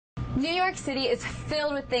New York City is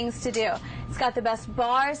filled with things to do. It's got the best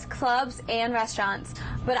bars, clubs, and restaurants.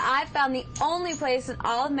 But I've found the only place in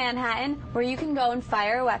all of Manhattan where you can go and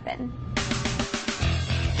fire a weapon.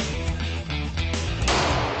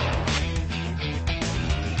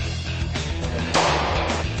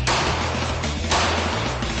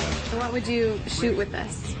 What would you shoot with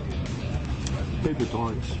this? Paper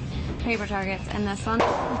targets. Paper targets. And this one?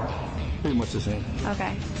 Pretty much the same.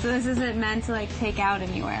 Okay. So this isn't meant to, like, take out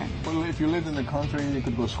anywhere? Well, if you lived in the country, you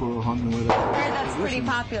could go squirrel hunting with it. I heard that's pretty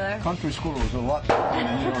popular. Country squirrels are a lot better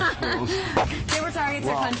than New York squirrels. Paper targets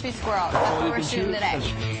are country squirrels. That's what we're shooting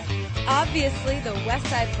today. Obviously, the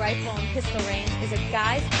Westside rifle and pistol range is a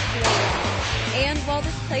guy's playground. And while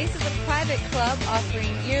this place is a private club offering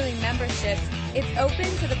yearly memberships, it's open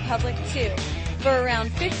to the public too. For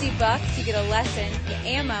around $50, you get a lesson, the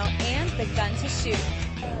ammo, and the gun to shoot.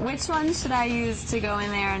 Which one should I use to go in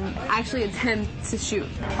there and actually attempt to shoot?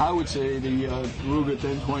 I would say the Ruger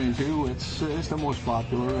 1022. It's the most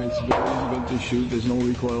popular. It's very easy gun to shoot. There's no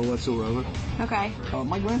recoil whatsoever. Okay.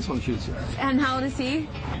 My grandson shoots it. And how old is he?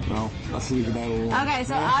 No, let's leave that alone. Okay,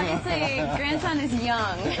 so obviously grandson is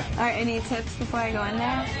young. All right, any tips before I go in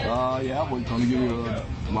there? Yeah, we're going to give you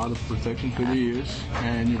a lot of protection for the ears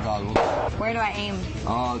and your goggles. Where do I aim?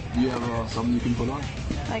 Do you have something you can put on?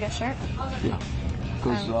 Like a shirt? Yeah.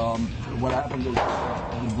 Because what happens is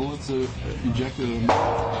the bullets are ejected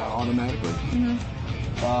automatically.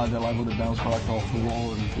 Mm-hmm. They're liable to bounce back off the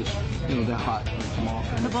wall and just, they're hot when they come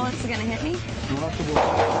off. The bullets are going to hit me? Not the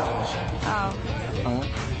bullets. Oh. All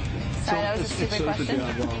right. Sorry, that was a stupid question.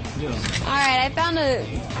 Yeah. All right, I found a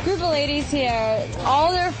group of ladies here,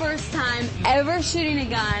 all their first time ever shooting a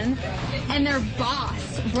gun, and their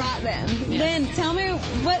boss brought them. Yes. Then tell me,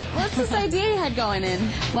 what's this idea you had going in?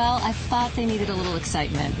 Well, I thought they needed a little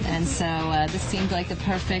excitement, and so this seemed like the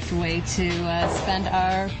perfect way to spend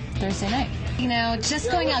our Thursday night.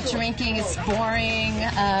 Just going out drinking is boring.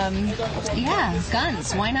 Yeah,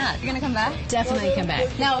 guns, why not? You're going to come back? Definitely come back.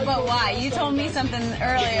 No, but why? You told me something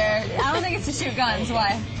earlier. I don't think it's to shoot guns.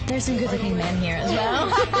 Why? There's some good-looking men here as well.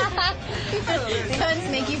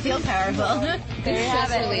 Guns make you feel powerful. There you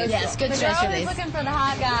have it. Yes, good stress release. release. Looking for the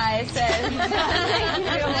hot guy says make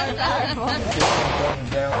you feel more powerful.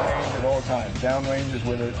 Downrange at all times. Downrange is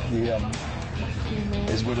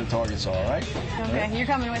where the targets are, right? Okay, you're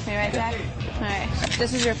coming with me, right, Jack? All right.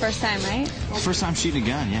 This is your first time, right? First time shooting a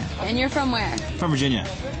gun, yeah. And you're from where? From Virginia.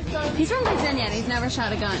 He's from Virginia and he's never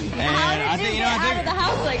shot a gun. How did you get out of the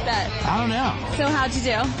house like that? I don't know. So how'd you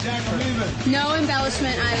do? No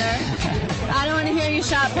embellishment either. I don't want to hear you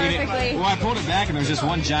shot perfectly. Well, I pulled it back and there was just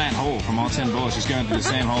one giant hole from all 10 bullets just going through the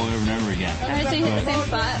same hole over and over again. All right, so you hit the same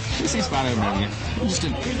spot? The same spot over and over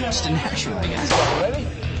again. Just a natural, I guess. Ready?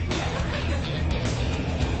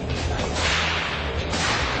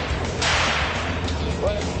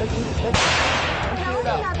 That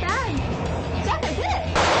wasn't that bad. Jack, I did it.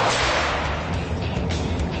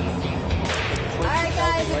 Alright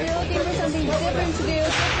guys, if you're looking for something different to do,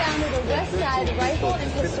 sit down to the Westside rifle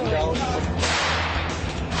and pistol range.